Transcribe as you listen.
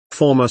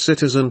former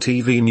Citizen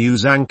TV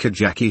news anchor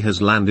Jacque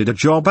has landed a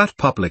job at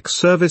Public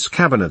Service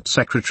Cabinet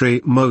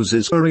Secretary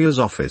Moses Uriah's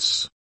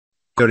office.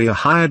 Uriah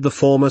hired the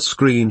former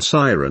screen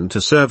siren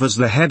to serve as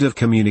the head of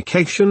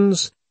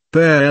communications,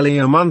 barely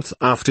a month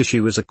after she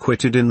was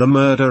acquitted in the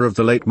murder of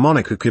the late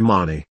Monica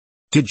Kimani.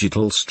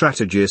 Digital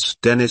strategist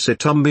Dennis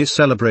Itumbi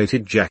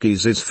celebrated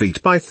Jacque's feat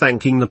by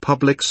thanking the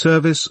Public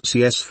Service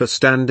CS for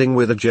standing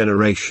with a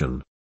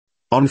generation.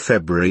 On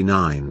February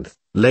 9,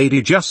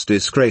 Lady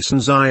Justice Grace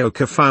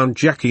Nzioka found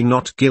Jacque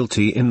not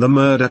guilty in the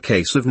murder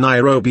case of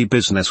Nairobi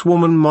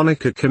businesswoman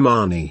Monica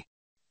Kimani.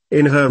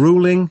 In her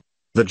ruling,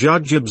 the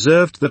judge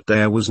observed that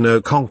there was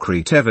no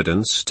concrete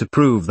evidence to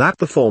prove that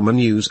the former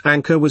news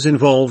anchor was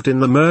involved in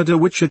the murder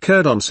which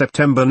occurred on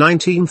September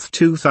 19,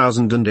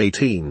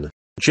 2018.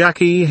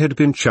 Jacque had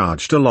been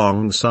charged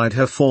alongside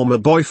her former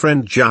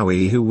boyfriend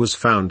Jowie, who was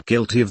found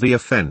guilty of the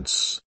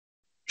offense.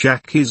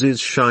 Jacque's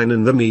shine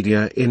in the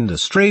media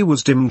industry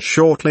was dimmed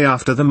shortly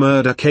after the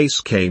murder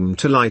case came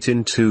to light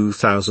in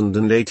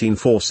 2018,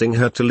 forcing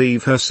her to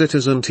leave her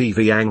Citizen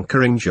TV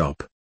anchoring job.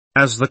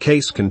 As the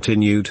case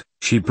continued,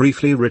 she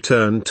briefly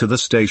returned to the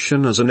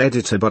station as an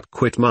editor but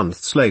quit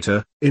months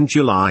later, in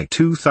July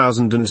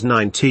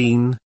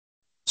 2019.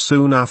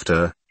 Soon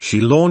after, she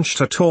launched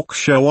a talk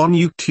show on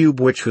YouTube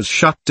which was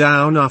shut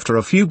down after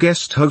a few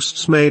guest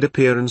hosts made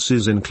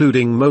appearances,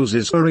 including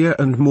Moses Uriah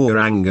and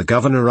Murang'a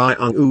Governor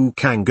Irungu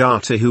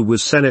Kangata, who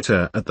was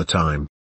senator at the time.